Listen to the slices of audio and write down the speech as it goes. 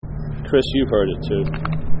Chris, you've heard it too.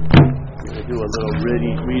 I'm going to do a little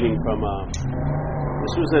reading from,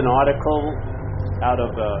 this was an article out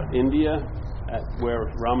of India,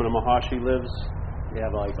 where Ramana Maharshi lives. They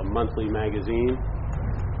have like a monthly magazine.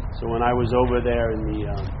 So when I was over there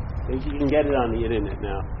you can get it on the internet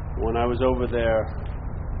now. When I was over there,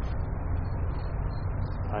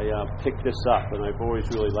 I picked this up, and I've always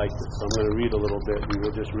really liked it. So I'm going to read a little bit, and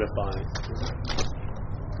we'll just riff on it,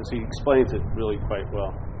 because he explains it really quite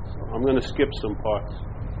well. So I'm going to skip some parts.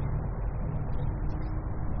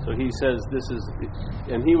 So he says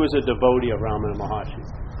and he was a devotee of Ramana Maharshi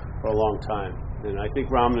for a long time. And I think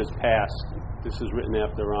Ramana's passed. This is written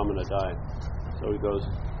after Ramana died. So he goes,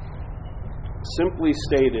 simply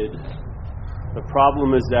stated, the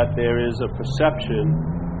problem is that there is a perception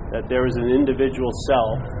that there is an individual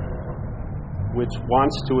self which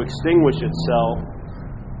wants to extinguish itself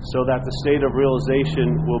so that the state of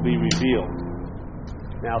realization will be revealed.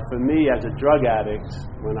 Now, for me, as a drug addict,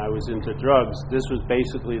 when I was into drugs, this was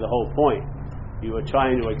basically the whole point. You were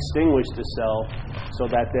trying to extinguish the self so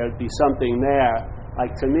that there'd be something there.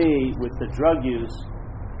 Like, to me, with the drug use,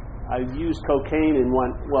 I used cocaine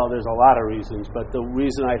there's a lot of reasons, but the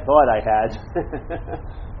reason I thought I had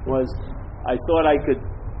was I thought I could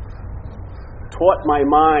taught my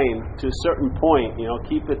mind to a certain point,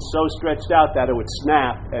 keep it so stretched out that it would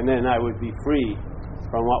snap, and then I would be free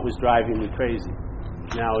from what was driving me crazy.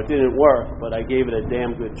 Now, it didn't work, but I gave it a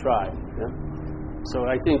damn good try. Yeah? So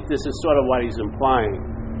I think this is sort of what he's implying.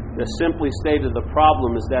 The simply stated, the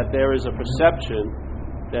problem is that there is a perception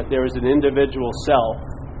that there is an individual self,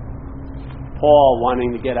 Paul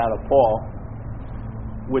wanting to get out of Paul,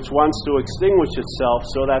 which wants to extinguish itself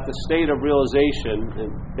so that the state of realization,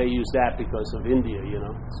 and they use that because of India,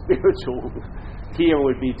 spiritual, here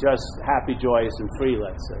would be just happy, joyous, and free,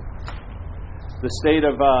 let's say. The state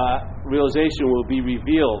of realization will be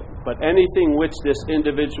revealed, but anything which this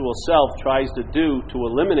individual self tries to do to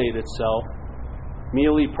eliminate itself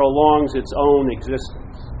merely prolongs its own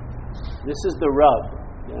existence. This is the rub.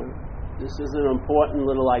 This is an important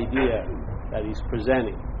little idea that he's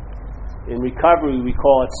presenting. In recovery, we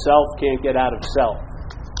call it self can't get out of self.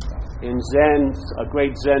 In Zen, a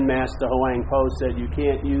great Zen master, Huang Po, said you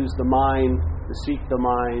can't use the mind to seek the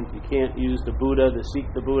mind. You can't use the Buddha to seek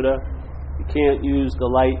the Buddha. You can't use the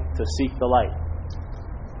light to seek the light.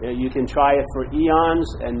 You can try it for eons,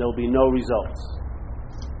 and there'll be no results.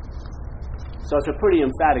 So it's a pretty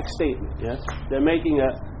emphatic statement. Yeah? They're making a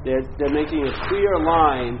clear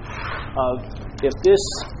line of if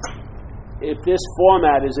this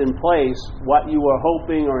format is in place, what you were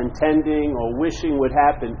hoping or intending or wishing would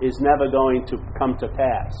happen is never going to come to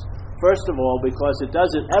pass. First of all, because it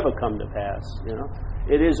doesn't ever come to pass.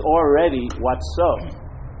 It is already what's so.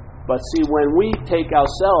 But see, when we take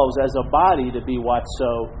ourselves as a body to be what's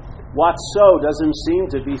so doesn't seem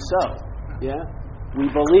to be so. Yeah? We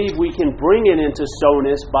believe we can bring it into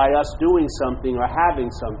so-ness by us doing something or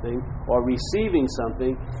having something or receiving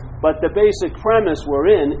something, but the basic premise we're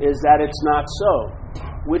in is that it's not so,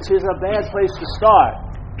 which is a bad place to start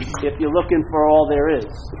if you're looking for all there is.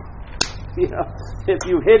 If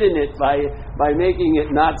you've hidden it by making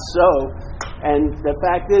it not so. And the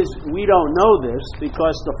fact is, we don't know this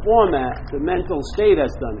because the format, the mental state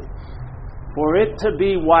has done it. For it to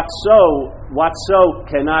be what's so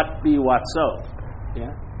cannot be what's so.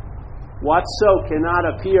 Yeah? What's so cannot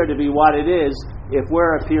appear to be what it is if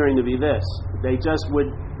we're appearing to be this. They just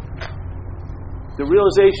would... The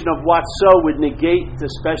realization of what's so would negate the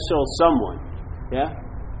special someone. Yeah?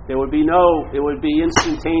 It would be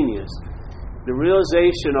instantaneous. The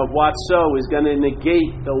realization of what's so is going to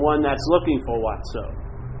negate the one that's looking for what's so.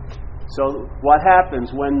 So what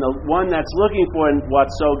happens when the one that's looking for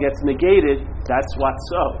what's so gets negated? That's what's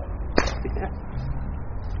so.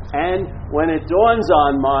 And when it dawns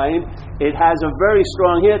on mind, it has a very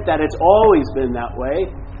strong hit that it's always been that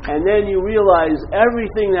way. And then you realize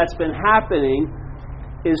everything that's been happening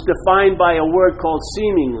is defined by a word called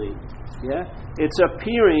seemingly. Yeah? It's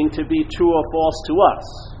appearing to be true or false to us.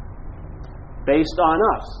 Based on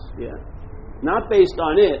us, yeah. Not based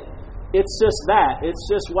on it. It's just that. It's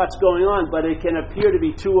just what's going on, but it can appear to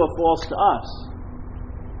be true or false to us.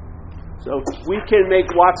 So we can make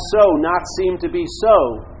what's so not seem to be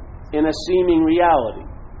so in a seeming reality.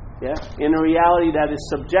 Yeah? In a reality that is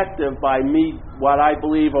subjective by me, what I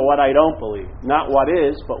believe or what I don't believe. Not what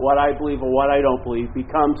is, but what I believe or what I don't believe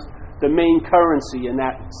becomes the main currency in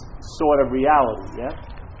that sort of reality. Yeah?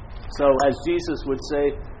 So as Jesus would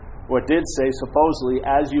say, or did say, supposedly,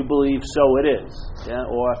 as you believe, so it is. Yeah?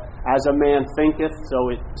 Or, as a man thinketh,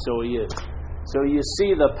 so he is. So you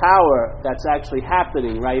see the power that's actually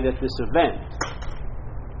happening right at this event.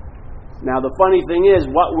 Now, the funny thing is,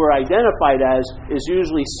 what we're identified as is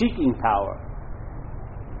usually seeking power.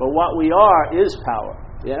 But what we are is power.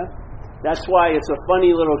 Yeah? That's why it's a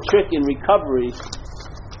funny little trick in recovery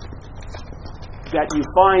that you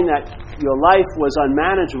find that your life was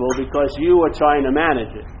unmanageable because you were trying to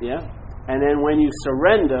manage it. Yeah? And then when you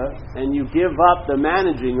surrender and you give up the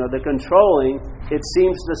managing or the controlling, it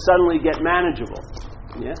seems to suddenly get manageable.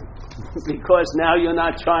 Yeah? Because now you're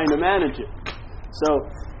not trying to manage it. So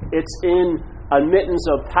it's in admittance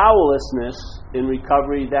of powerlessness in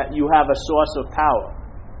recovery that you have a source of power.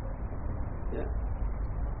 Yeah.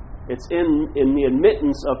 It's in the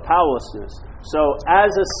admittance of powerlessness. So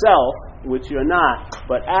as a self, which you're not,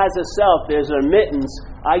 but as a self, there's an admittance,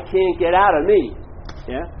 I can't get out of me.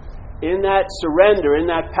 Yeah. In that surrender, in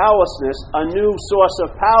that powerlessness, a new source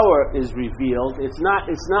of power is revealed. It's not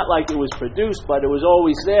like it was produced, but it was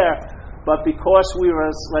always there. But because we were,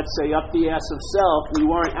 let's say, up the ass of self, we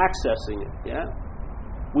weren't accessing it. Yeah,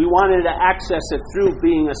 we wanted to access it through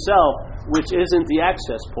being a self, which isn't the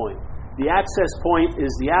access point. The access point is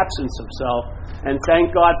the absence of self, and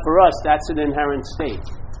thank God for us, that's an inherent state,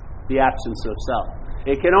 the absence of self.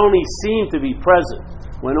 It can only seem to be present.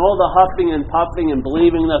 When all the huffing and puffing and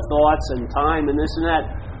believing the thoughts and time and this and that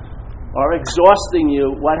are exhausting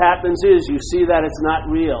you, what happens is you see that it's not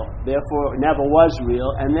real. Therefore, it never was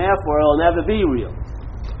real, and therefore it'll never be real.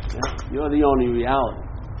 Yeah? You're the only reality.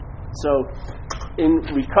 So, in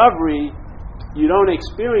recovery, you don't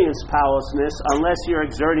experience powerlessness unless you're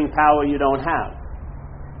exerting power you don't have.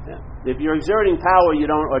 Yeah? If you're exerting power you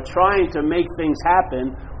don't, or trying to make things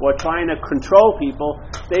happen, or trying to control people,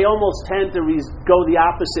 they almost tend to go the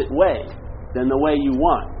opposite way than the way you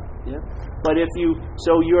want. Yeah? But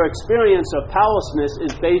so your experience of powerlessness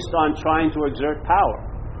is based on trying to exert power.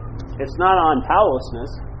 It's not on powerlessness.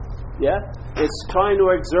 Yeah? It's trying to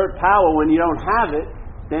exert power. When you don't have it,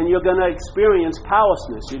 then you're going to experience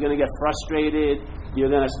powerlessness. You're going to get frustrated. You're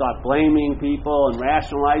going to start blaming people and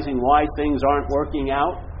rationalizing why things aren't working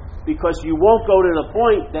out. Because you won't go to the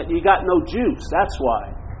point that you got no juice. That's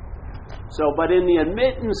why. So, but in the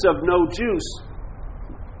admittance of no juice,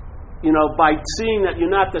 by seeing that you're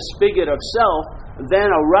not the spigot of self, then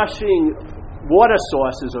a rushing water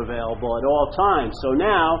source is available at all times. So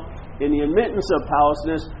now, in the admittance of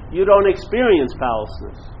powerlessness, you don't experience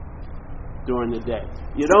powerlessness during the day.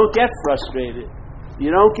 You don't get frustrated. You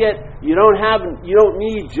don't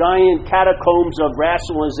need giant catacombs of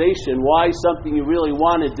rationalization why something you really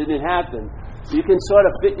wanted didn't happen. You can sort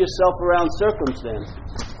of fit yourself around circumstances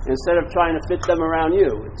instead of trying to fit them around you.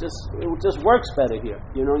 It just works better here.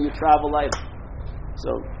 You travel lighter.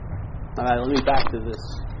 So, all right, let me back to this.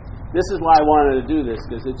 This is why I wanted to do this,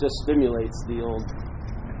 because it just stimulates the old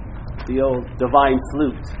divine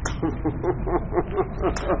flute.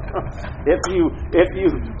 If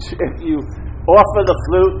you offer the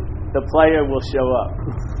flute, the player will show up.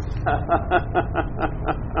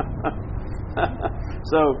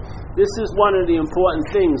 So this is one of the important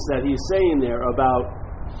things that he's saying there about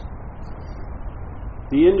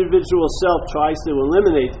the individual self tries to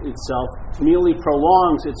eliminate itself, merely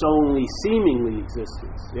prolongs its only seemingly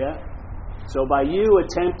existence. Yeah. So by you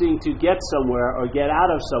attempting to get somewhere or get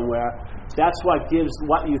out of somewhere, that's what gives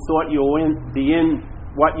what you thought you were in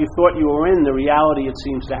the reality it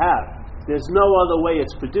seems to have. There's no other way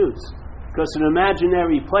it's produced, because an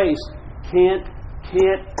imaginary place can't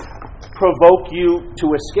provoke you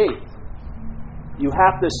to escape. You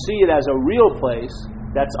have to see it as a real place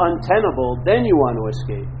that's untenable, then you want to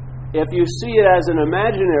escape. If you see it as an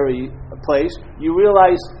imaginary place, you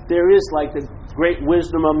realize there is, like the great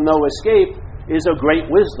wisdom of no escape is a great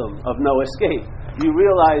wisdom of no escape. You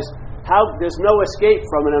realize how there's no escape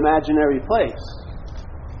from an imaginary place.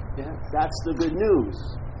 Yeah, that's the good news.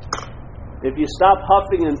 If you stop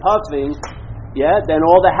huffing and puffing, then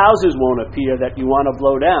all the houses won't appear that you want to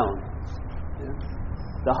blow down. Yeah?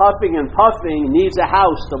 The huffing and puffing needs a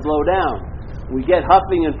house to blow down. We get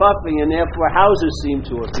huffing and puffing, and therefore houses seem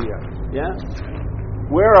to appear. Yeah?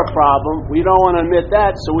 We're a problem. We don't want to admit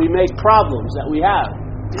that, so we make problems that we have.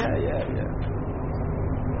 Yeah.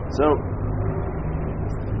 So,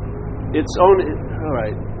 it's only... All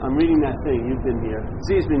right, I'm reading that thing. You've been here.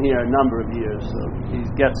 Z's been here a number of years, so he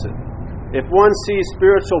gets it. If one sees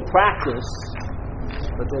spiritual practice,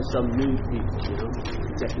 but there's some new people,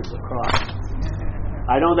 get this across.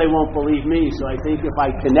 I know they won't believe me, so I think if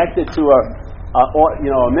I connect it to a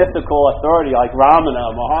mythical authority like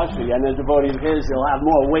Ramana Maharshi and a devotee of his, he'll have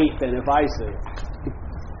more weight than if I say it.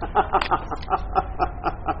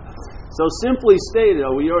 So simply stated,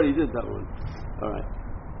 we already did that one. All right.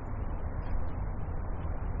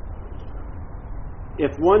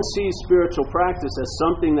 if one sees spiritual practice as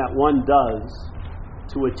something that one does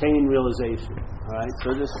to attain realization, all right?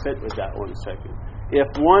 So just sit with that 1 second. If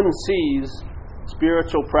one sees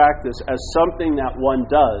spiritual practice as something that one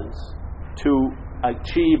does to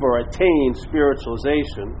achieve or attain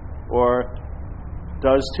spiritualization, or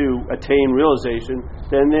does to attain realization,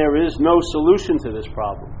 then there is no solution to this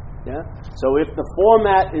problem. Yeah? So if the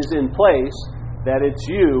format is in place, that it's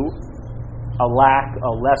you, a lack, a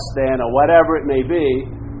less than, or whatever it may be,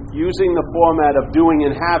 using the format of doing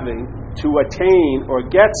and having to attain or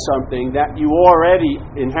get something that you already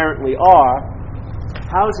inherently are,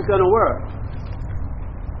 how is it going to work?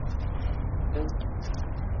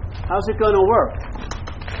 How's it going to work?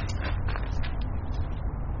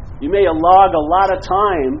 You may log a lot of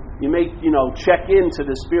time, you may, check into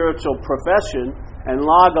the spiritual profession and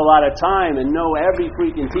log a lot of time and know every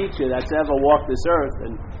freaking teacher that's ever walked this earth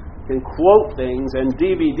and can quote things and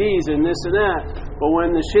DVDs and this and that. But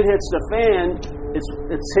when the shit hits the fan,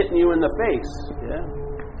 it's hitting you in the face. Yeah.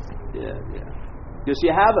 Because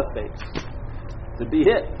you have a face to be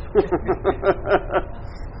hit.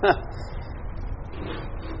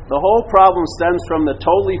 The whole problem stems from the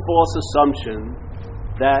totally false assumption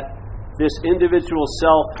that this individual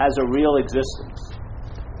self has a real existence.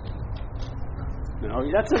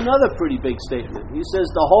 That's another pretty big statement. He says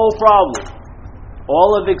the whole problem,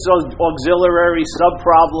 all of its auxiliary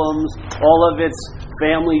sub-problems, all of its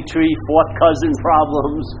family tree, fourth cousin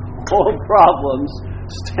problems, all problems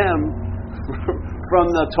stem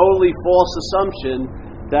from the totally false assumption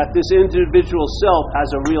that this individual self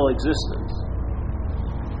has a real existence.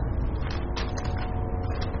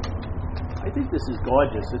 I think this is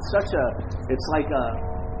gorgeous. It's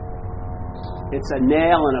a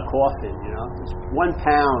nail in a coffin, Just 1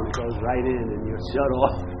 pound goes right in and you're shut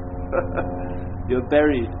off. You're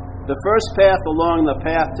buried. The first path along the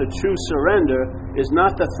path to true surrender is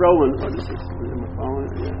not the throwing. What is this?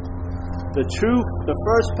 The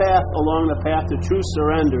first path along the path to true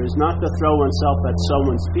surrender is not to throw oneself at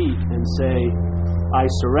someone's feet and say, I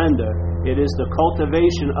surrender. It is the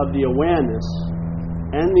cultivation of the awareness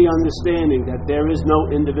and the understanding that there is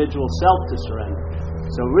no individual self to surrender.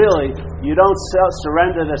 So really, you don't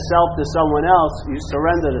surrender the self to someone else, you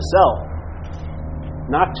surrender the self.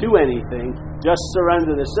 Not to anything, just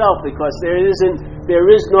surrender the self, because there is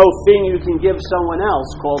no thing you can give someone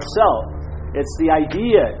else called self. It's the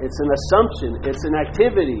idea, it's an assumption, it's an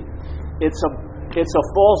activity, it's a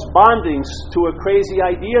false bonding to a crazy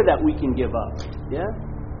idea that we can give up. Yeah?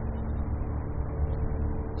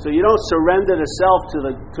 So you don't surrender the self to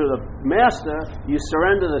the master, you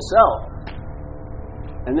surrender the self.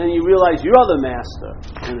 And then you realize you're the master,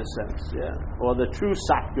 in a sense, yeah? Or the true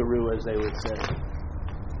Satguru, as they would say.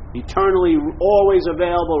 Eternally, always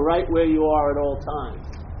available right where you are at all times.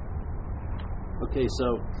 Okay,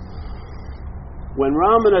 so when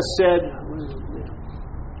Ramana said,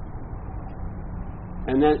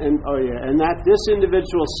 and that this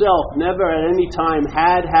individual self never at any time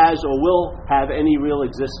has, or will have any real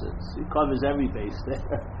existence. It covers every base there.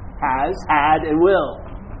 Has, had, and will.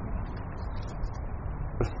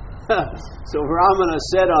 So Ramana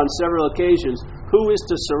said on several occasions, who is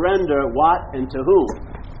to surrender what and to whom?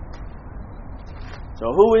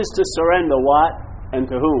 So who is to surrender what and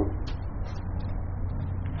to whom?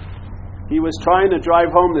 He was trying to drive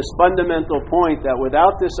home this fundamental point that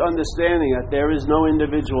without this understanding that there is no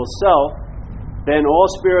individual self, then all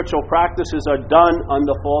spiritual practices are done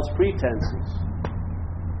under false pretenses.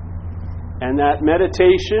 And that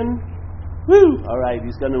meditation, all right,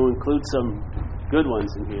 he's going to include some good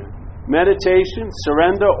ones in here. Meditation,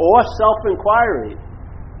 surrender, or self-inquiry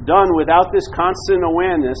done without this constant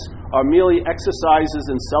awareness are merely exercises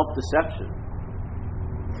in self-deception.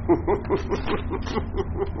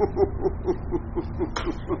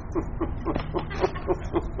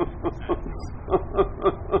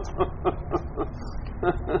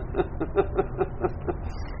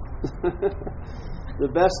 The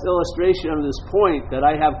best illustration of this point that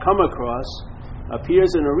I have come across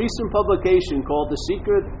appears in a recent publication called The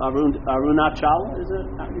Secret Arunachala, is it?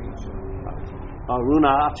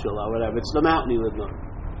 Arunachala, whatever. It's the mountain he lived on.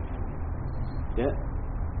 Yeah?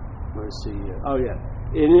 Let's see here. Oh, yeah.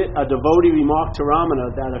 In it, a devotee remarked to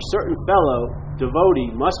Ramana that a certain fellow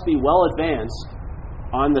devotee must be well advanced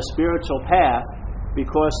on the spiritual path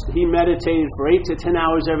because he meditated for 8 to 10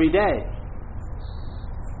 hours every day.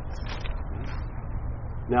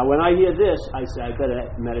 Now, when I hear this, I say, I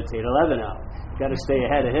better meditate 11 hours. Got to stay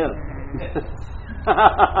ahead of him.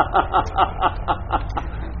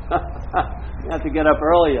 You have to get up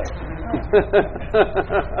earlier.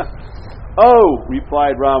 Oh,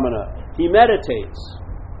 replied Ramana, he meditates.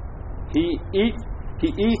 He He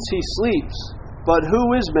eats, he sleeps. But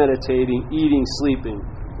who is meditating, eating, sleeping?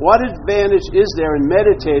 What advantage is there in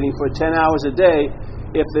meditating for 10 hours a day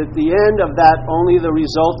if at the end of that only the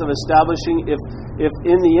result of establishing, if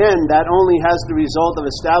in the end that only has the result of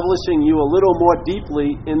establishing you a little more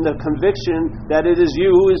deeply in the conviction that it is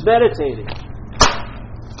you who is meditating?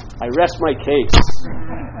 I rest my case.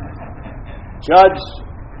 Judge,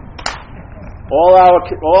 all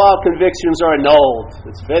our convictions are annulled.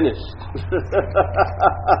 It's finished.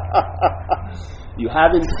 You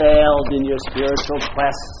haven't failed in your spiritual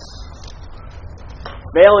quest.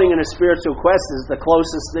 Failing in a spiritual quest is the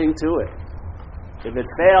closest thing to it. If it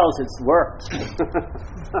fails, it's worked.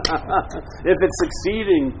 If it's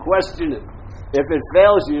succeeding, question it. If it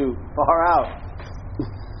fails you, far out.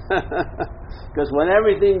 Because when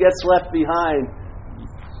everything gets left behind,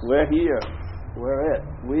 we're here. We're it.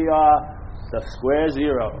 We are the square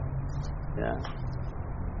zero. Yeah.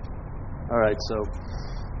 All right, so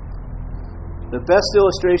the best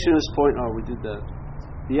illustration of this point, we did that.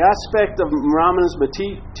 The aspect of Ramana's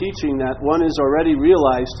teaching that one is already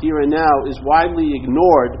realized here and now is widely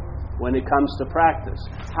ignored when it comes to practice.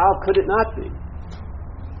 How could it not be?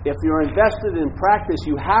 If you're invested in practice,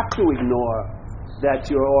 you have to ignore that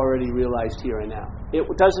you're already realized here and now. It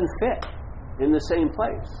doesn't fit in the same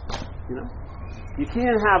place. You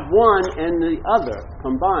can't have one and the other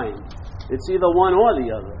combined. It's either one or the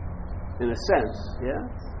other, in a sense. Yeah.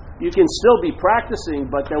 You can still be practicing,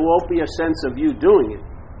 but there won't be a sense of you doing it.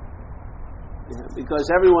 Because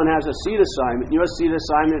everyone has a seat assignment. Your seat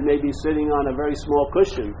assignment may be sitting on a very small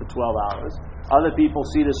cushion for 12 hours. Other people's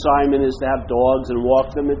seat assignment is to have dogs and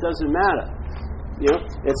walk them. It doesn't matter.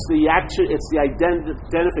 It's the action, it's the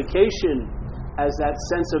identification as that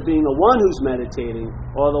sense of being the one who's meditating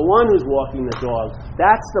or the one who's walking the dog.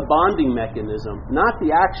 That's the bonding mechanism, not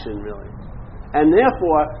the action, really. And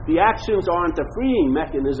therefore, the actions aren't the freeing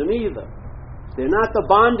mechanism either. They're not the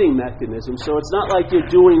bonding mechanism, so it's not like you're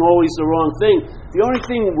doing always the wrong thing. The only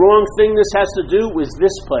wrong thing this has to do is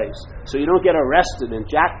this place, so you don't get arrested and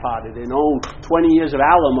jackpotted and own 20 years of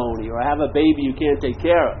alimony or have a baby you can't take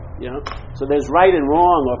care of. So there's right and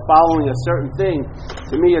wrong or following a certain thing.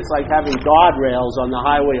 To me, it's like having guardrails on the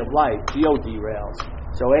highway of life, GOD rails.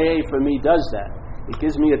 So AA for me does that. It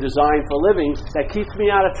gives me a design for living that keeps me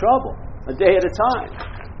out of trouble a day at a time.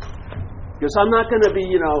 Because I'm not going to be,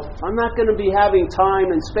 I'm not going to be having time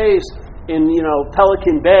and space in,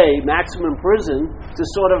 Pelican Bay, maximum prison, to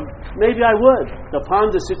sort of, maybe I would, to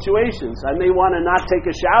ponder situations. I may want to not take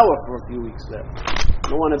a shower for a few weeks there. I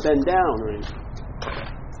don't want to bend down or anything.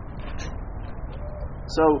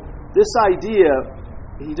 So this idea,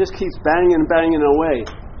 he just keeps banging away.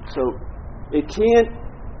 So it can't,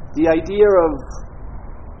 the idea of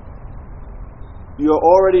you're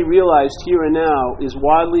already realized here and now is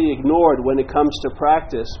widely ignored when it comes to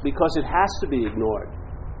practice because it has to be ignored.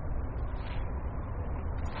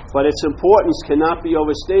 But its importance cannot be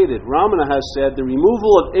overstated. Ramana has said the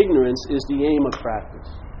removal of ignorance is the aim of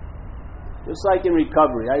practice. Just like in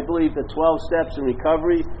recovery. I believe the 12 steps in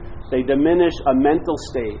recovery, they diminish a mental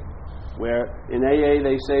state, where in AA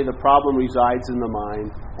they say the problem resides in the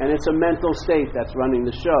mind, and it's a mental state that's running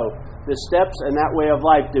the show. The steps and that way of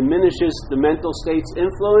life diminishes the mental state's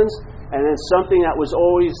influence, and then something that was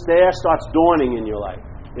always there starts dawning in your life.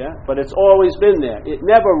 Yeah? But it's always been there. It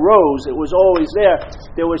never rose. It was always there.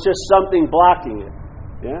 There was just something blocking it.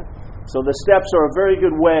 Yeah? So the steps are a very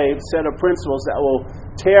good way, set of principles that will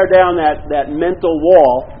tear down that mental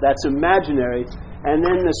wall that's imaginary, and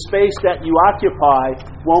then the space that you occupy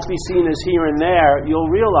won't be seen as here and there. You'll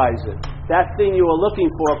realize it. That thing you are looking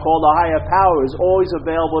for, called a higher power, is always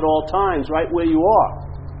available at all times, right where you are.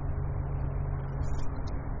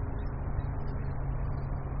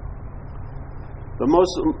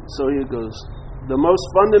 So here goes. The most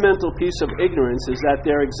fundamental piece of ignorance is that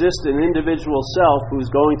there exists an individual self who's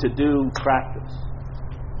going to do practice.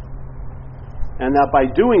 And that by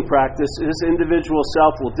doing practice, this individual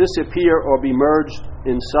self will disappear or be merged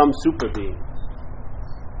in some super being.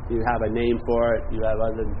 You have a name for it, you have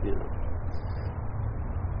other,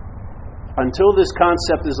 Until this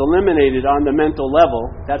concept is eliminated on the mental level,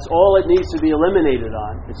 that's all it needs to be eliminated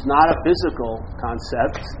on. It's not a physical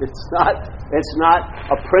concept. It's not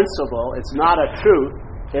a principle. It's not a truth.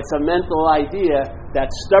 It's a mental idea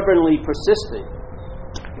that's stubbornly persisting.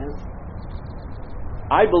 Yeah?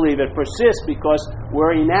 I believe it persists because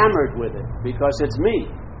we're enamored with it, because it's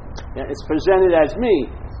me. Yeah? It's presented as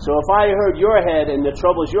me. So if I heard your head and the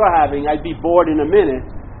troubles you're having, I'd be bored in a minute.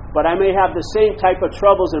 But I may have the same type of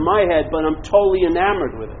troubles in my head, but I'm totally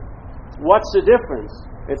enamored with it. What's the difference?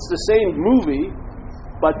 It's the same movie,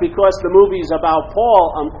 But because the movie's about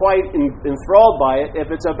Paul, I'm quite enthralled by it.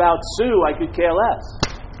 If it's about Sue, I could care less.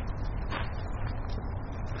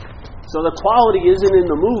 So the quality isn't in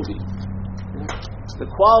the movie. The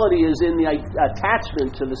quality is in the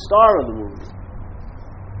attachment to the star of the movie.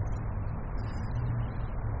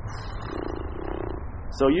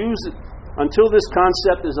 So until this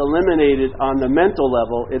concept is eliminated on the mental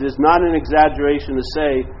level, it is not an exaggeration to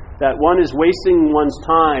say that one is wasting one's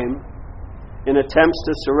time in attempts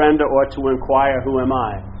to surrender or to inquire, who am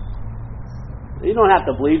I? You don't have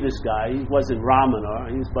to believe this guy. He wasn't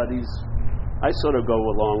Ramana, but I sort of go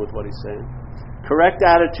along with what he's saying. Correct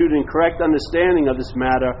attitude and correct understanding of this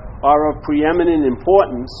matter are of preeminent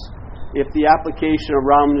importance if the application of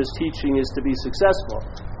Ramana's teaching is to be successful.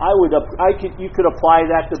 You could apply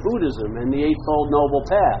that to Buddhism and the Eightfold Noble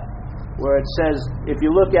Path, where it says, if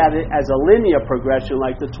you look at it as a linear progression,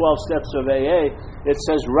 like the 12 steps of AA, it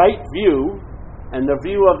says right view, and the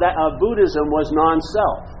view of Buddhism was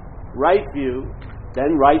non-self. Right view,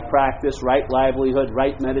 then right practice, right livelihood,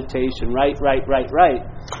 right meditation, right.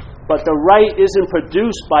 But the right isn't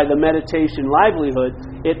produced by the meditation livelihood.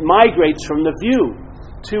 It migrates from the view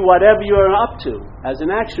to whatever you're up to as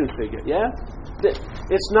an action figure, yeah?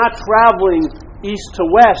 It's not traveling east to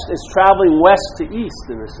west, it's traveling west to east,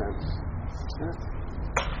 in a sense. Yeah?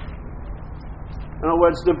 In other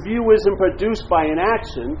words, the view isn't produced by an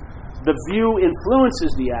action, the view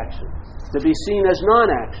influences the action to be seen as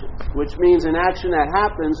non-action, which means an action that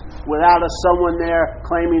happens without someone there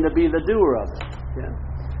claiming to be the doer of it. Yeah?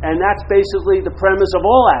 And that's basically the premise of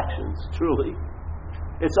all actions, truly.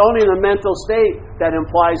 It's only the mental state that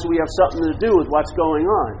implies we have something to do with what's going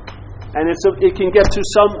on. And it can get to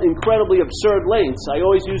some incredibly absurd lengths. I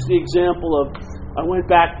always use the example of, I went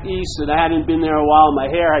back east and I hadn't been there a while, my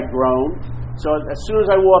hair had grown. So as soon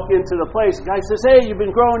as I walk into the place, the guy says, "Hey, you've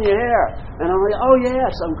been growing your hair." And I'm like, "Oh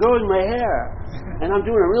yes, I'm growing my hair. And I'm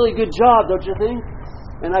doing a really good job, don't you think?"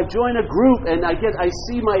 And I join a group and I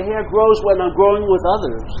see my hair grows when I'm growing with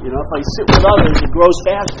others. You know, if I sit with others, it grows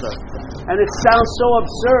faster. And it sounds so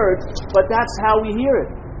absurd, but that's how we hear it.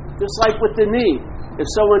 Just like with the knee. If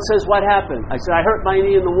someone says, "What happened?" I said, "I hurt my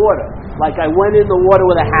knee in the water." Like I went in the water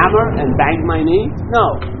with a hammer and banged my knee?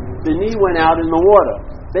 No. The knee went out in the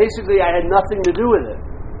water. Basically, I had nothing to do with it.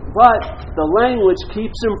 But the language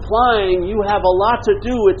keeps implying you have a lot to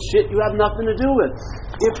do with shit you have nothing to do with.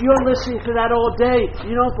 If you're listening to that all day,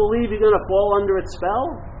 you don't believe you're going to fall under its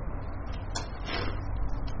spell?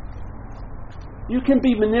 You can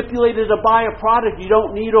be manipulated to buy a product you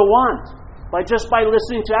don't need or want by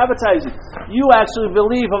listening to advertising. You actually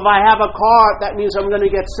believe if I have a car, that means I'm going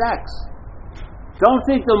to get sex. Don't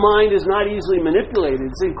think the mind is not easily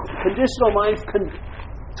manipulated. Conditional minds can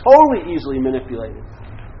totally easily manipulated.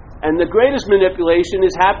 And the greatest manipulation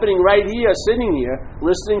is happening right here, sitting here,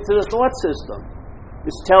 listening to the thought system.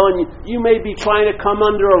 It's telling you, you may be trying to come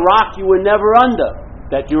under a rock you were never under,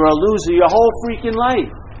 that you're a loser your whole freaking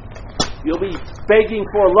life. You'll be begging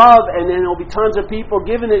for love, and then there'll be tons of people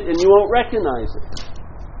giving it, and you won't recognize it.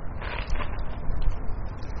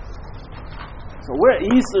 So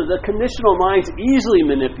the conditional mind's easily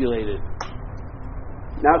manipulated.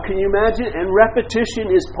 Now, can you imagine? And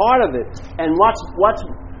repetition is part of it. And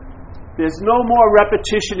there's no more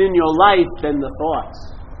repetition in your life than the thoughts.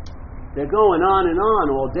 They're going on and on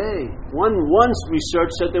all day. One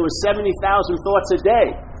research said there was 70,000 thoughts a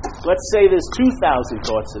day. Let's say there's 2,000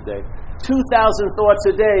 thoughts a day. 2,000 thoughts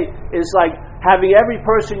a day is like having every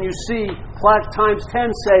person you see times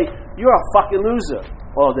 10 say, "You're a fucking loser,"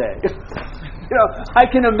 all day. You know, I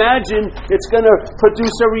can imagine it's going to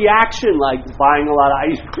produce a reaction like buying a lot of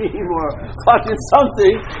ice cream or fucking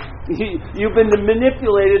something. You've been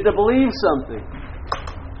manipulated to believe something.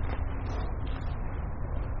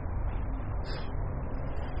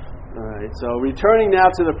 Alright, so returning now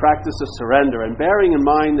to the practice of surrender and bearing in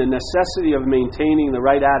mind the necessity of maintaining the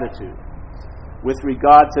right attitude with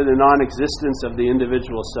regard to the non-existence of the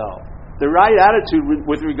individual self. The right attitude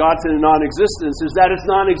with regard to the non-existence is that it's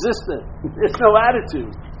non-existent. There's no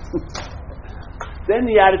attitude. Then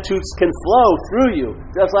the attitudes can flow through you,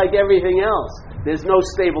 just like everything else. There's no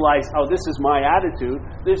stabilized, this is my attitude.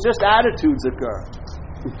 There's just attitudes occur.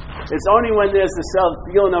 It's only when there's the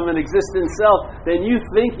feeling of an existent self, then you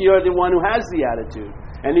think you're the one who has the attitude.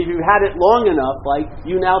 And if you've had it long enough, like,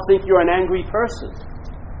 you now think you're an angry person.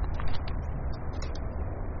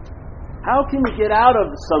 How can you get out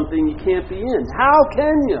of something you can't be in? How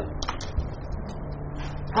can you?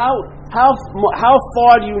 How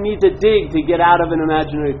far do you need to dig to get out of an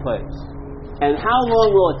imaginary place? And how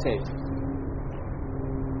long will it take?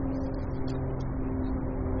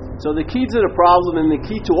 So the key to the problem and the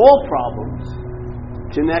key to all problems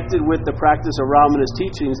connected with the practice of Ramana's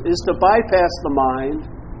teachings is to bypass the mind.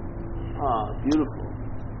 Beautiful.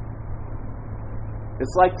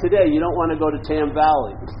 It's like today, you don't want to go to Tam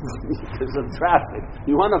Valley because of traffic.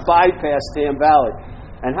 You want to bypass Tam Valley.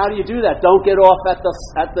 And how do you do that? Don't get off at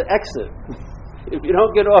the exit. If you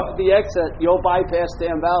don't get off at the exit, you'll bypass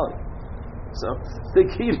Tam Valley. So the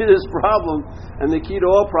key to this problem, and the key to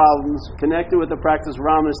all problems connected with the practice of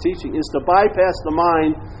Ramana's teaching, is to bypass the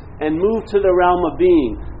mind and move to the realm of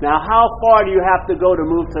being. Now, how far do you have to go to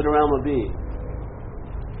move to the realm of being?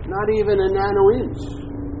 Not even a nano-inch.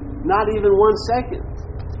 Not even 1 second.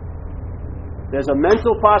 There's a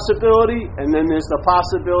mental possibility, and then there's the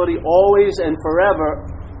possibility always and forever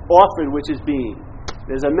offered, which is being.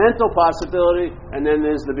 There's a mental possibility, and then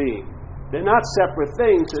there's the being. They're not separate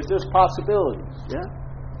things, they're just possibilities. Yeah?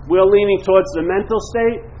 We're leaning towards the mental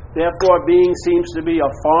state, therefore being seems to be a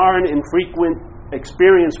foreign, infrequent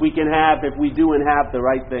experience we can have if we do and have the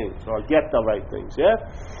right things, or get the right things. Yeah?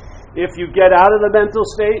 If you get out of the mental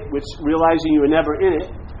state, which realizing you were never in it,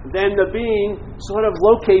 then the being sort of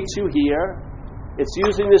locates you here. It's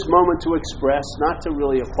using this moment to express, not to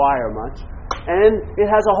really acquire much. And it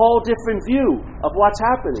has a whole different view of what's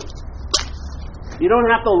happening. You don't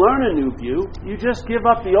have to learn a new view. You just give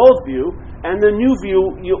up the old view, and the new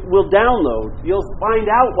view will download. You'll find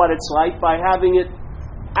out what it's like by having it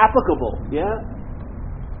applicable. Yeah?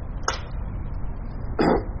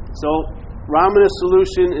 So, Ramana's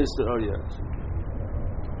solution is to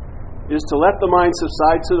let the mind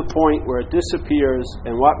subside to the point where it disappears,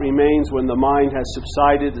 and what remains when the mind has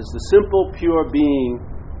subsided is the simple, pure being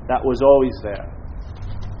that was always there.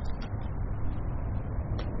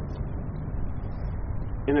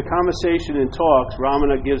 In a conversation in talks,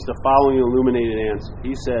 Ramana gives the following illuminated answer.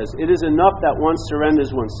 He says, "It is enough that one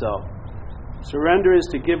surrenders oneself. Surrender is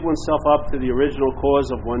to give oneself up to the original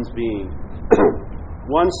cause of one's being.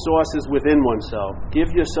 One's source is within oneself.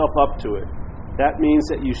 Give yourself up to it. That means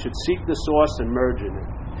that you should seek the source and merge in it."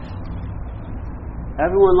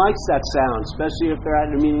 Everyone likes that sound, especially if they're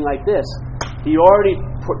at a meeting like this. He already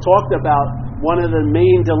talked about one of the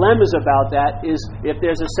main dilemmas about that is if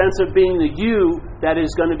there's a sense of being the you that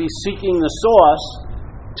is going to be seeking the source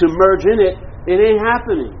to merge in it, it ain't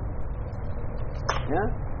happening. Yeah?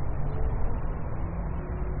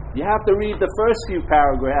 You have to read the first few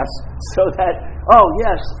paragraphs so that, oh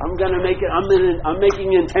yes, I'm going to make it. I'm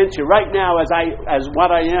making intention right now as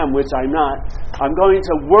what I am, which I'm not. I'm going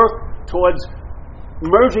to work towards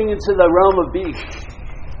merging into the realm of being.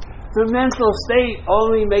 The mental state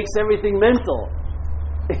only makes everything mental.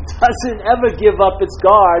 It doesn't ever give up its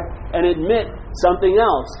guard and admit something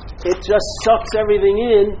else. It just sucks everything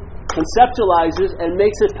in, conceptualizes, and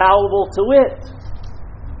makes it palatable to it.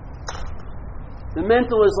 The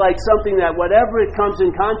mental is like something that whatever it comes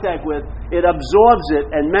in contact with, it absorbs it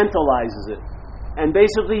and mentalizes it. And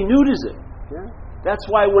basically neuters it. Yeah? That's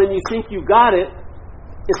why when you think you got it,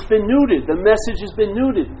 it's been neutered. The message has been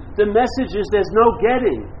neutered. The message is there's no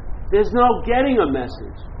getting. There's no getting a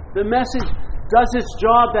message. The message does its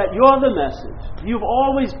job that you're the message. You've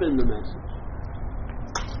always been the message.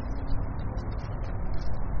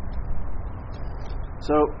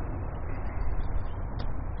 So,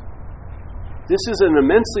 this is an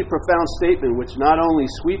immensely profound statement which not only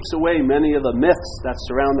sweeps away many of the myths that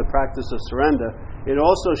surround the practice of surrender, it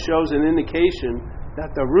also shows an indication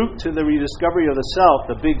that the route to the rediscovery of the self,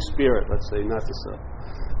 the big spirit, let's say, not the self,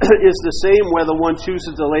 is the same whether one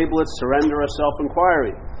chooses to label it surrender or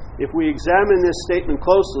self-inquiry. If we examine this statement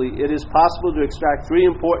closely, it is possible to extract three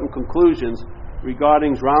important conclusions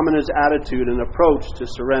regarding Ramana's attitude and approach to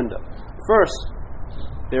surrender. First,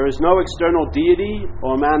 there is no external deity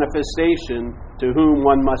or manifestation to whom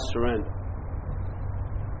one must surrender.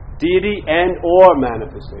 Deity and or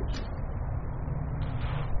manifestation.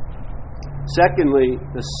 Secondly,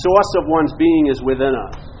 the source of one's being is within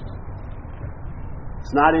us.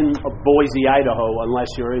 It's not in Boise, Idaho,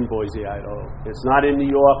 unless you're in Boise, Idaho. It's not in New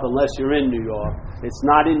York unless you're in New York. It's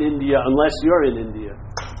not in India unless you're in India.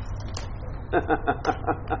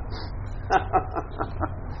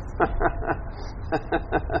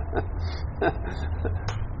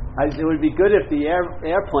 It would be good if the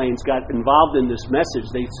airplanes got involved in this message.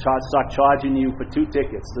 They start charging you for 2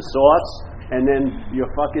 tickets. The source, and then your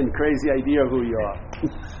fucking crazy idea of who you are.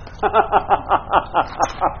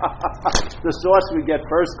 The source would get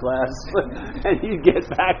first class, and you get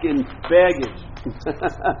back in baggage.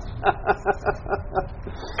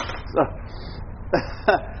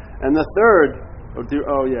 And the third,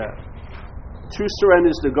 true surrender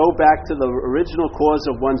is to go back to the original cause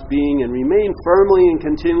of one's being and remain firmly and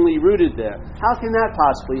continually rooted there. How can that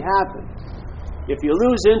possibly happen? If you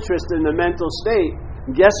lose interest in the mental state,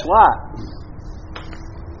 Guess what?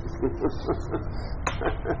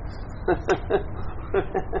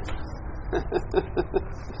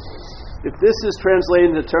 If this is translated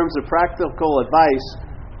into terms of practical advice,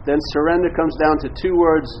 then surrender comes down to two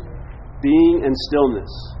words, being and stillness.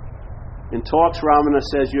 In talks, Ramana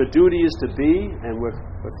says your duty is to be, and we're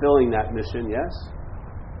fulfilling that mission, yes?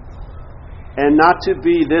 And not to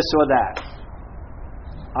be this or that.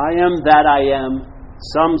 I am that I am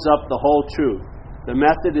sums up the whole truth. The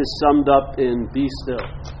method is summed up in be still.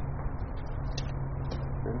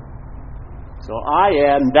 So I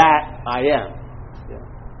am that I am. Yeah.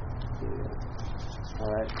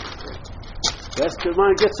 All right. Let's come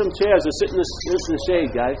on, get some chairs. We're sitting in the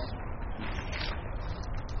shade, guys.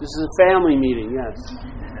 This is a family meeting, yes.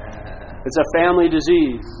 It's a family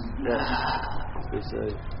disease. Yes.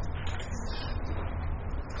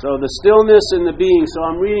 So the stillness and the being. So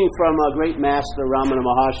I'm reading from a great master, Ramana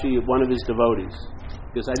Maharshi, one of his devotees,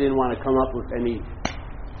 because I didn't want to come up with any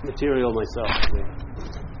material myself.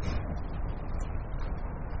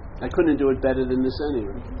 I couldn't do it better than this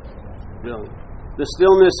anyway. Really. The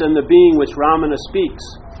stillness and the being which Ramana speaks.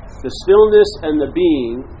 The stillness and the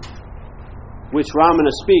being which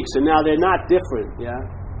Ramana speaks. And now they're not different, yeah?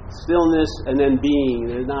 Stillness and then being.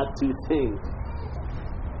 They're not two things.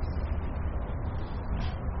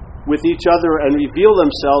 With each other and reveal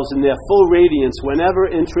themselves in their full radiance whenever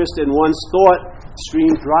interest in one's thought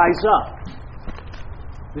stream dries up.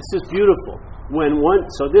 This is beautiful.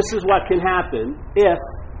 So this is what can happen if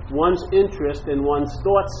one's interest in one's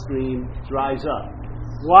thought stream dries up.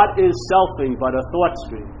 What is selfing but a thought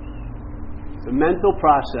stream? It's a mental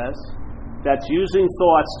process that's using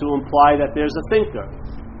thoughts to imply that there's a thinker.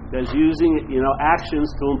 There's using,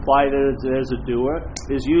 actions to imply that there's a doer.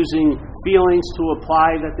 Is using feelings to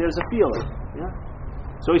imply that there's a feeler. Yeah?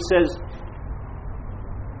 So he says,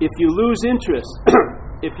 if you lose interest,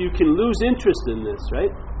 if you can lose interest in this,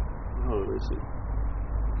 right? Oh, let's see.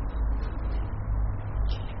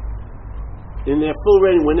 In their full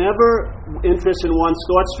rating, whenever interest in one's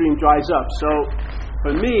thought stream dries up. So,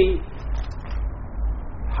 for me,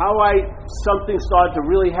 how something started to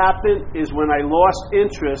really happen is when I lost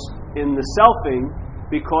interest in the selfing,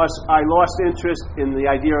 because I lost interest in the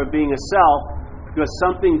idea of being a self, because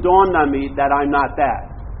something dawned on me that I'm not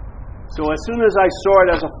that. So as soon as I saw it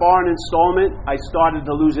as a foreign installment, I started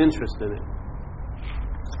to lose interest in it.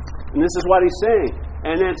 And this is what he's saying.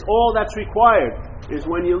 And that's all that's required, is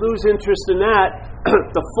when you lose interest in that,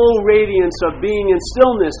 the full radiance of being in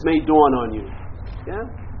stillness may dawn on you. Yeah?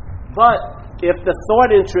 But if the thought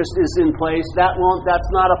interest is in place, that's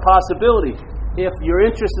not a possibility. If your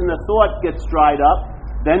interest in the thought gets dried up,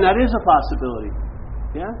 then that is a possibility.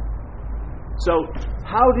 Yeah? So,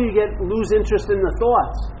 how do you lose interest in the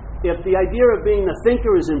thoughts? If the idea of being the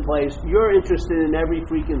thinker is in place, you're interested in every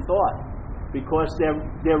freaking thought, because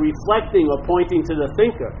they're reflecting or pointing to the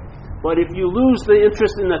thinker. But if you lose the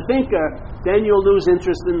interest in the thinker, then you'll lose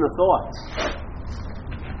interest in the thoughts.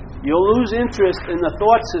 You'll lose interest in the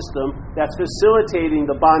thought system that's facilitating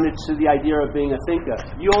the bondage to the idea of being a thinker.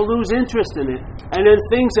 You'll lose interest in it. And then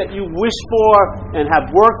things that you wish for and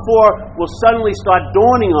have worked for will suddenly start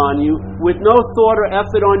dawning on you with no thought or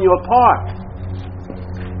effort on your part.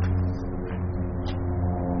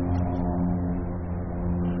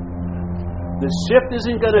 The shift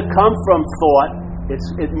isn't going to come from thought.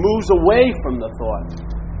 It moves away from the thought.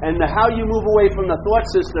 And how you move away from the thought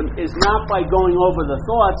system is not by going over the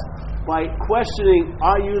thoughts, by questioning,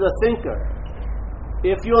 are you the thinker?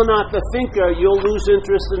 If you're not the thinker, you'll lose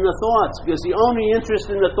interest in the thoughts, because the only interest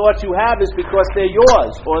in the thoughts you have is because they're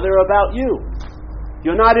yours, or they're about you.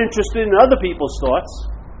 You're not interested in other people's thoughts.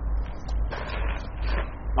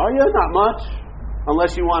 Oh, yeah, not much.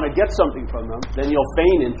 Unless you want to get something from them. Then you'll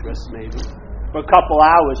feign interest, maybe. For a couple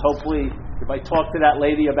hours, hopefully. If I talk to that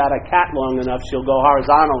lady about a cat long enough, she'll go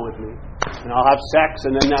horizontal with me. And I'll have sex,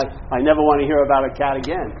 and then I never want to hear about a cat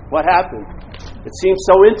again. What happened? It seems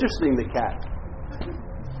so interesting, the cat.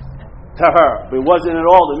 To her. But it wasn't at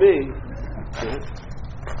all to me.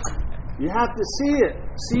 You have to see it.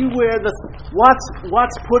 See where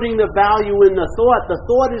what's putting the value in the thought. The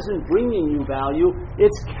thought isn't bringing you value.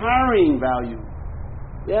 It's carrying value.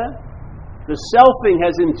 Yeah? The selfing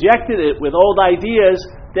has injected it with old ideas.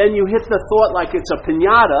 Then you hit the thought like it's a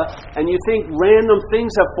piñata, and you think random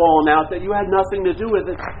things have fallen out that you had nothing to do with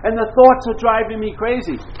it. And the thoughts are driving me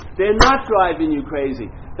crazy. They're not driving you crazy.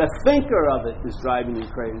 The thinker of it is driving you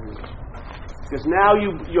crazy. Because now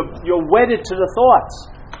you're wedded to the thoughts.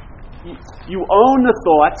 You own the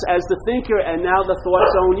thoughts as the thinker, and now the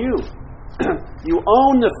thoughts own you. You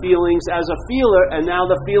own the feelings as a feeler, and now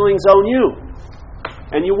the feelings own you.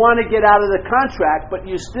 And you want to get out of the contract, but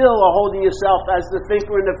you still are holding yourself as the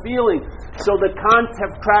thinker and the feeling. So the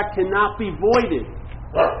contract cannot be voided.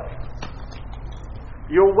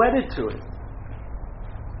 You're wedded to it.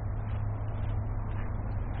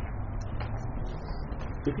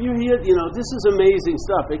 If you hear, this is amazing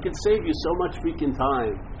stuff. It could save you so much freaking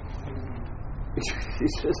time.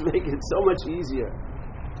 It's just make it so much easier.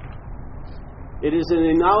 It is an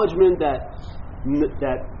acknowledgement that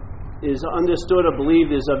is understood or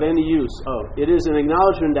believed is of any use. It is an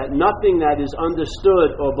acknowledgement that nothing that is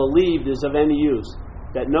understood or believed is of any use.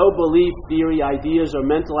 That no belief, theory, ideas, or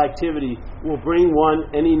mental activity will bring one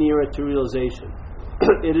any nearer to realization.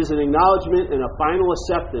 It is an acknowledgement and a final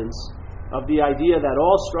acceptance of the idea that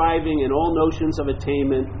all striving and all notions of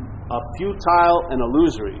attainment are futile and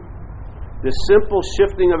illusory. This simple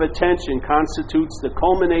shifting of attention constitutes the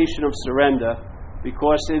culmination of surrender,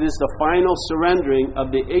 because it is the final surrendering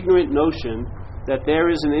of the ignorant notion that there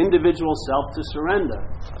is an individual self to surrender.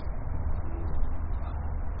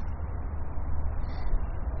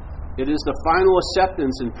 It is the final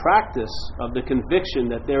acceptance and practice of the conviction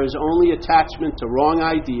that there is only attachment to wrong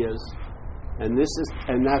ideas, and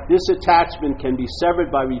that this attachment can be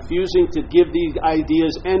severed by refusing to give these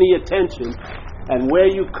ideas any attention. And where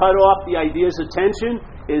you cut off the idea's attention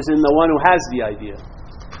is in the one who has the idea.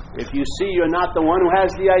 If you see you're not the one who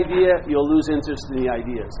has the idea, you'll lose interest in the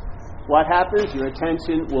ideas. What happens? Your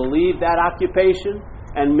attention will leave that occupation,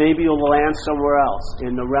 and maybe you'll land somewhere else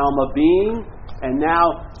in the realm of being. And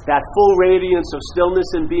now that full radiance of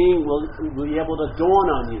stillness and being will be able to dawn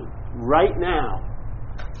on you right now.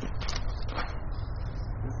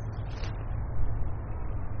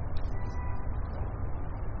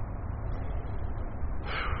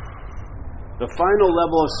 The final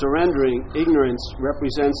level of surrendering ignorance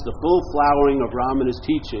represents the full flowering of Ramana's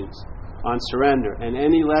teachings on surrender, and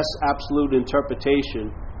any less absolute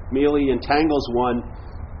interpretation merely entangles one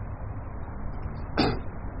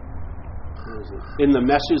in the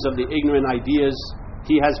meshes of the ignorant ideas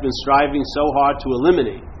he has been striving so hard to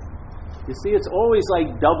eliminate. You see, it's always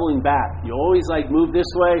like doubling back. You always move this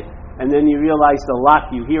way, and then you realize the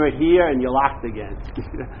lock. You hear it here, and you're locked again.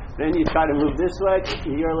 Then you try to move this way,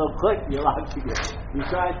 you hear a little click, you're locked again. You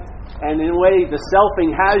try, and in a way, the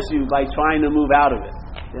selfing has you by trying to move out of it.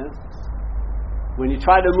 Yeah? When you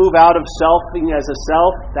try to move out of selfing as a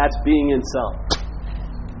self, that's being in self.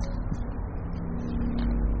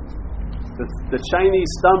 The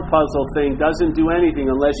Chinese thumb puzzle thing doesn't do anything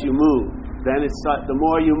unless you move. Then it's the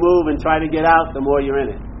more you move and try to get out, the more you're in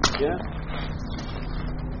it. Yeah?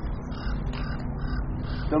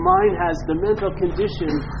 The mental condition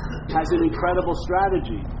has an incredible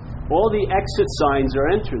strategy. All the exit signs are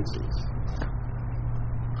entrances.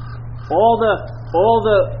 All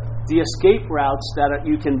the escape routes that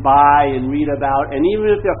you can buy and read about, and even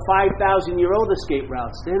if they're 5,000-year-old escape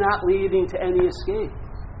routes, they're not leading to any escape.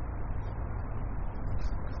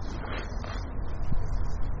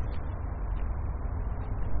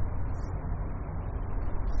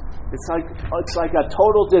 It's like a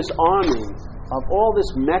total disarming of all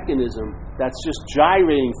this mechanism that's just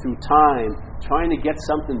gyrating through time, trying to get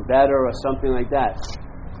something better or something like that.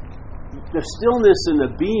 The stillness in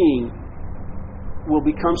the being will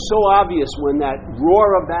become so obvious when that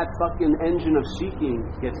roar of that fucking engine of seeking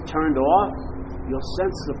gets turned off. You'll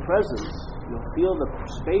sense the presence. You'll feel the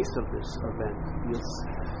space of this event.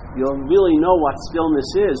 You'll really know what stillness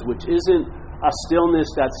is, which isn't a stillness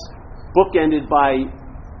that's bookended by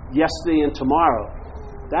yesterday and tomorrow.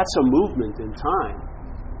 That's a movement in time.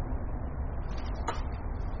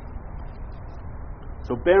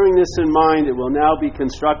 So bearing this in mind, it will now be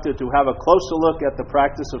constructed to have a closer look at the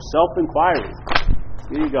practice of self-inquiry.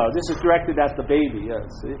 Here you go. This is directed at the baby. Yeah,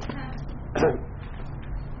 see?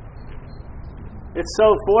 It's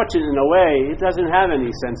so fortunate in a way, it doesn't have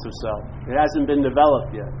any sense of self. It hasn't been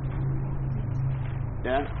developed yet.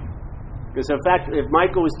 Yeah? Because in fact, if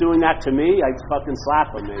Michael was doing that to me, I'd fucking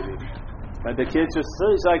slap him maybe. But the kid's just,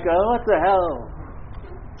 he's like, oh, what the hell?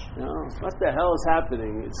 You know, what the hell is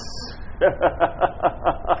happening?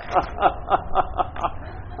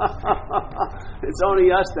 It's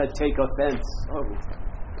only us that take offense.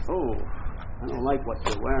 Oh, I don't like what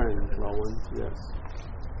you're wearing, Rowan. Yes.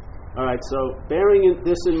 All right, so bearing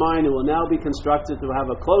this in mind, it will now be constructed to have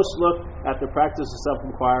a close look at the practice of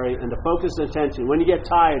self-inquiry and to focus attention. When you get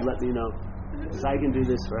tired, let me know, because I can do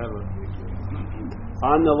this forever.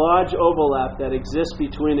 On the large overlap that exists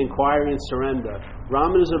between inquiry and surrender,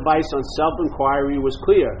 Ramana's advice on self-inquiry was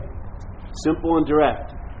clear, simple and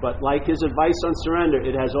direct, but like his advice on surrender,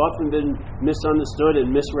 it has often been misunderstood and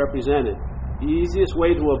misrepresented. The easiest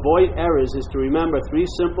way to avoid errors is to remember three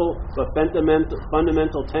simple but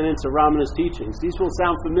fundamental tenets of Ramana's teachings. These will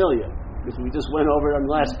sound familiar because we just went over it on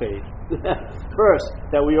the last page. First,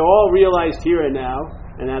 that we are all realized here and now,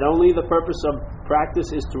 and that only the purpose of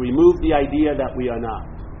practice is to remove the idea that we are not.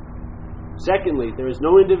 Secondly, there is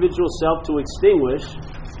no individual self to extinguish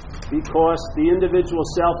because the individual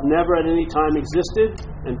self never at any time existed.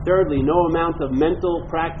 And thirdly, no amount of mental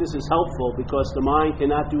practice is helpful because the mind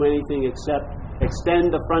cannot do anything except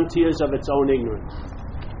extend the frontiers of its own ignorance.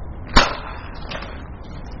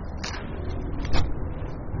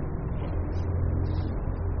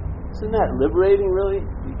 Isn't that liberating, really?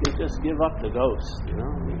 You can just give up the ghost, you know?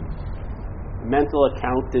 The mental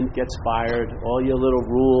accountant gets fired. All your little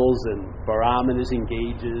rules and Brahmanas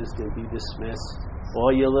engages can be dismissed.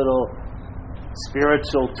 All your little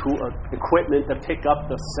spiritual equipment to pick up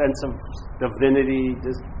the sense of divinity,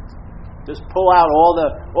 just pull out all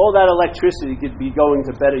that electricity could be going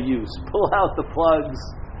to better use. Pull out the plugs,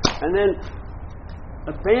 and then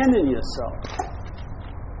abandon yourself.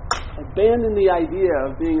 Abandon the idea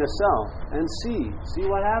of being a self and see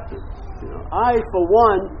what happens. You know, I, for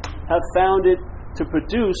one, have found it to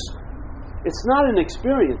produce. It's not an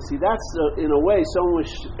experience. See, that's in a way, someone was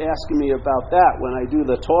asking me about that when I do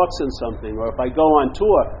the talks and something, or if I go on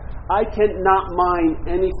tour. I cannot mine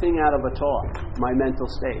anything out of a talk, my mental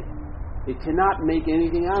state. It cannot make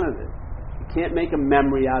anything out of it. You can't make a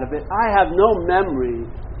memory out of it. I have no memory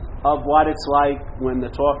of what it's like when the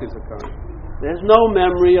talk is occurring. There's no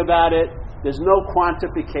memory about it. There's no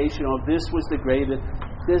quantification of this was the greatest.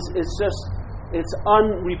 It's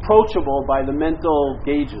unreproachable by the mental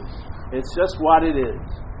gauges. It's just what it is.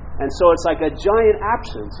 And so it's like a giant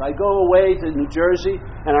absence. I go away to New Jersey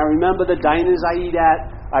and I remember the diners I eat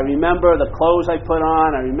at. I remember the clothes I put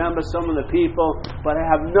on. I remember some of the people. But I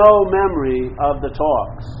have no memory of the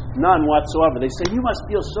talks. None whatsoever. They say, you must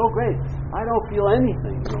feel so great. I don't feel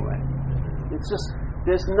anything in a way. It's just,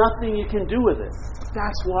 there's nothing you can do with it.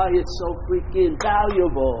 That's why it's so freaking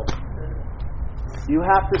valuable. You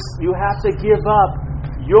have to give up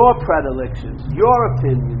your predilections, your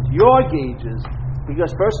opinions, your gauges,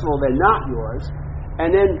 because first of all, they're not yours,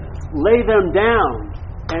 and then lay them down,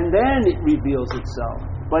 and then it reveals itself.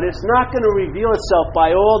 But it's not going to reveal itself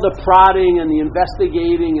by all the prodding and the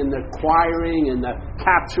investigating and the acquiring and the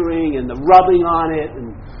capturing and the rubbing on it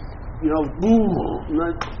and, you know,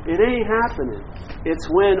 it ain't happening. It's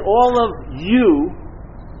when all of you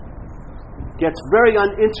gets very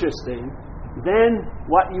uninteresting. Then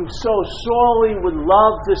what you so sorely would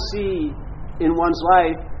love to see in one's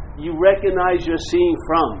life, you recognize you're seeing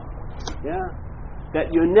from. Yeah?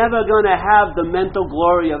 That you're never going to have the mental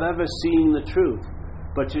glory of ever seeing the truth.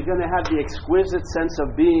 But you're going to have the exquisite sense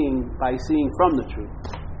of being by seeing from the truth.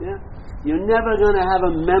 Yeah? You're never going to have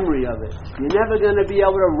a memory of it. You're never going to be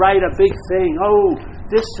able to write a big thing. Oh,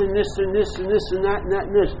 this and this and this and this and that and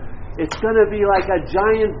that and this. It's going to be like a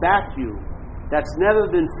giant vacuum that's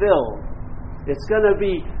never been filled. It's going to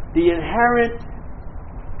be the inherent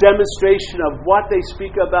demonstration of what they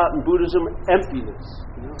speak about in Buddhism, emptiness.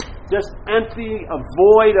 You know? Just empty, a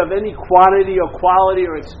void of any quantity or quality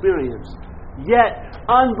or experience. Yet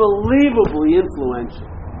unbelievably influential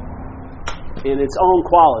in its own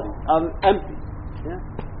quality. Empty. Yeah?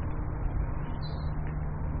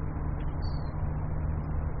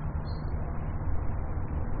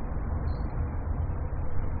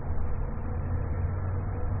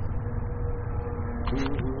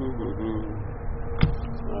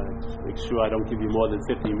 Make sure I don't give you more than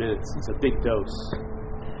 50 minutes. It's a big dose.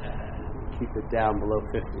 Keep it down below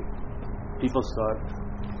 50. People start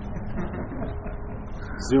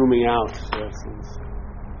zooming out. Yes.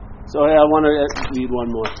 So I want to read one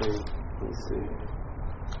more thing. Let's see.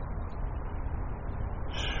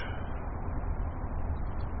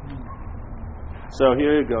 So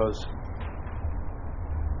here it goes.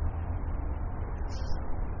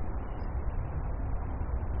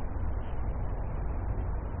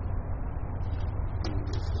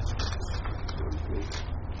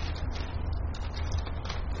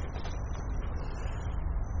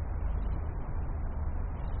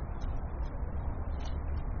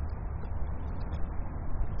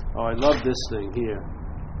 Oh, I love this thing here.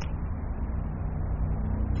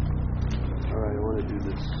 Alright, I want to do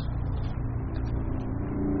this.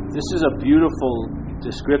 This is a beautiful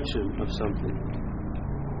description of something.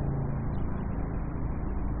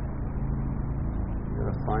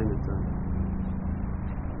 Gotta find it though.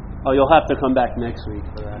 Oh, you'll have to come back next week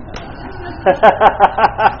for that.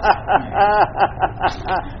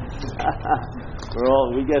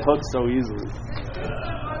 We get hooked so easily.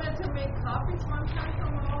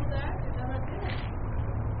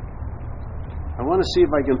 I want to see if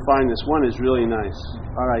I can find this. One is really nice.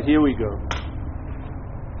 All right, here we go.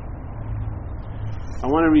 I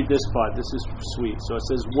want to read this part. This is sweet. So it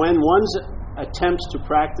says, when one attempts to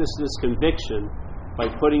practice this conviction by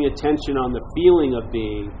putting attention on the feeling of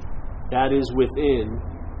being that is within,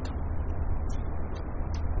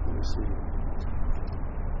 let me see.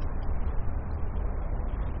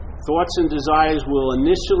 Thoughts and desires will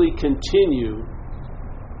initially continue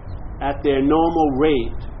at their normal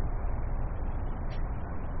rate,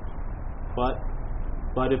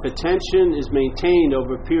 but if attention is maintained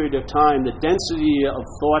over a period of time, the density of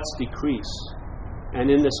thoughts decrease, and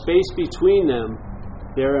in the space between them,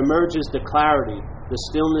 there emerges the clarity, the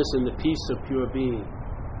stillness, and the peace of pure being.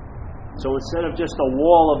 So instead of just a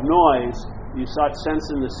wall of noise, you start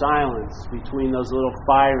sensing the silence between those little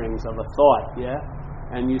firings of a thought, yeah?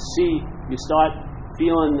 And you start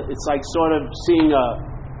feeling, it's like sort of seeing a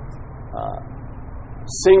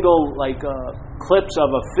single, clips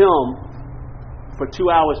of a film for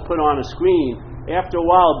 2 hours put on a screen. After a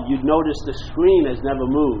while, you'd notice the screen has never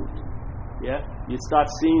moved. Yeah? You'd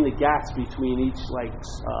start seeing the gaps between each,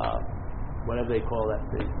 whatever they call that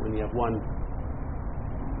thing, when you have one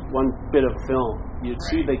bit of film. You'd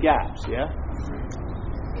see the gaps, yeah?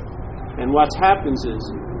 And what happens is,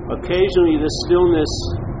 occasionally this stillness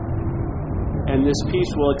and this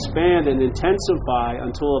peace will expand and intensify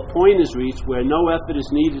until a point is reached where no effort is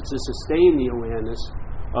needed to sustain the awareness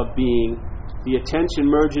of being. The attention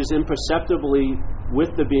merges imperceptibly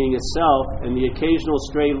with the being itself, and the occasional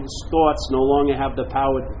stray thoughts no longer have the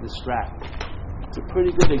power to distract. It's a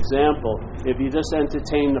pretty good example. If you just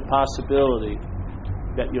entertain the possibility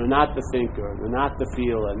that you're not the thinker, you're not the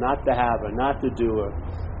feeler, not the haver, not the doer,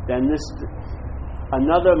 then this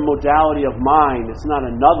another modality of mind, it's not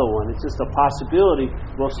another one, it's just a possibility,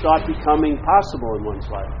 will start becoming possible in one's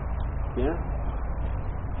life. Yeah?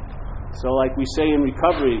 So like we say in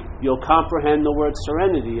recovery, you'll comprehend the word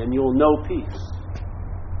serenity and you'll know peace.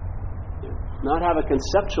 Yeah? Not have a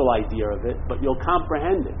conceptual idea of it, but you'll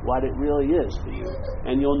comprehend it, what it really is for you.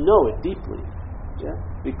 And you'll know it deeply. Yeah?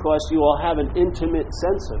 Because you will have an intimate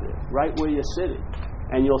sense of it, right where you're sitting.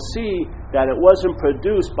 And you'll see that it wasn't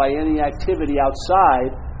produced by any activity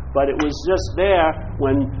outside, but it was just there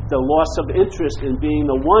when the loss of interest in being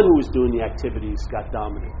the one who was doing the activities got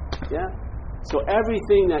dominant. Yeah? So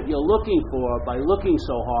everything that you're looking for by looking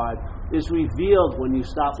so hard is revealed when you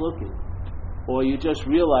stop looking. Or you just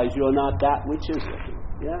realize you're not that which is looking.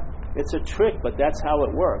 Yeah? It's a trick, but that's how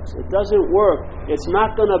it works. It doesn't work. It's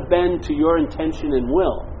not going to bend to your intention and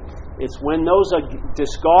will. It's when those are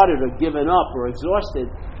discarded or given up or exhausted,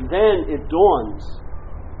 then it dawns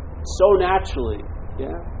so naturally,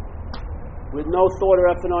 yeah, with no thought or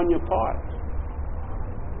effort on your part.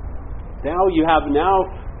 Now you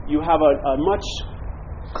have a much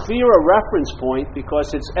clearer reference point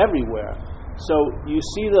because it's everywhere. So you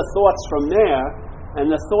see the thoughts from there, and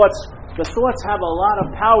the thoughts have a lot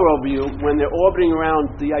of power over you when they're orbiting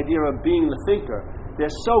around the idea of being the thinker.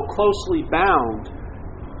 They're so closely bound.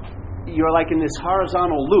 You're like in this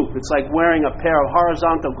horizontal loop. It's like wearing a pair of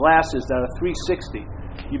horizontal glasses that are 360.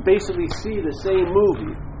 You basically see the same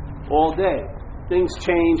movie all day. Things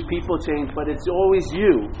change, people change, but it's always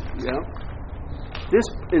you, you know? This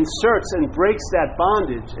inserts and breaks that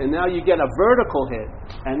bondage, and now you get a vertical hit,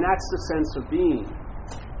 and that's the sense of being.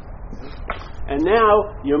 And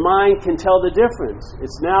now your mind can tell the difference.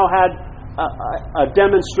 It's now had a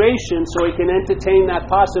demonstration so it can entertain that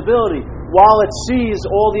possibility while it sees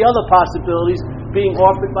all the other possibilities being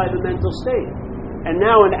offered by the mental state. And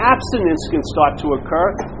now an abstinence can start to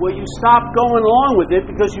occur where you stop going along with it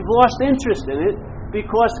because you've lost interest in it,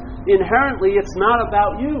 because inherently it's not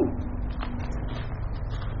about you.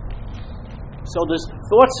 So this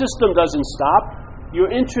thought system doesn't stop, your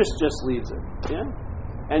interest just leaves it. Yeah?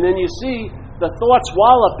 And then you see the thought's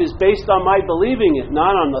wallop is based on my believing it,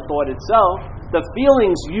 not on the thought itself. The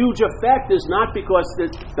feeling's huge effect is not because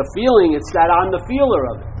the feeling, it's that I'm the feeler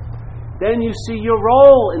of it. Then you see your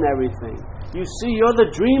role in everything. You see you're the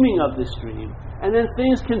dreaming of this dream. And then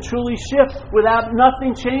things can truly shift without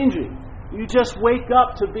nothing changing. You just wake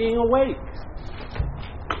up to being awake.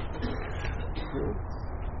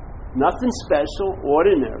 Nothing special,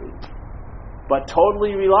 ordinary, but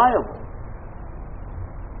totally reliable.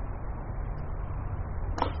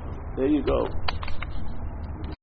 There you go.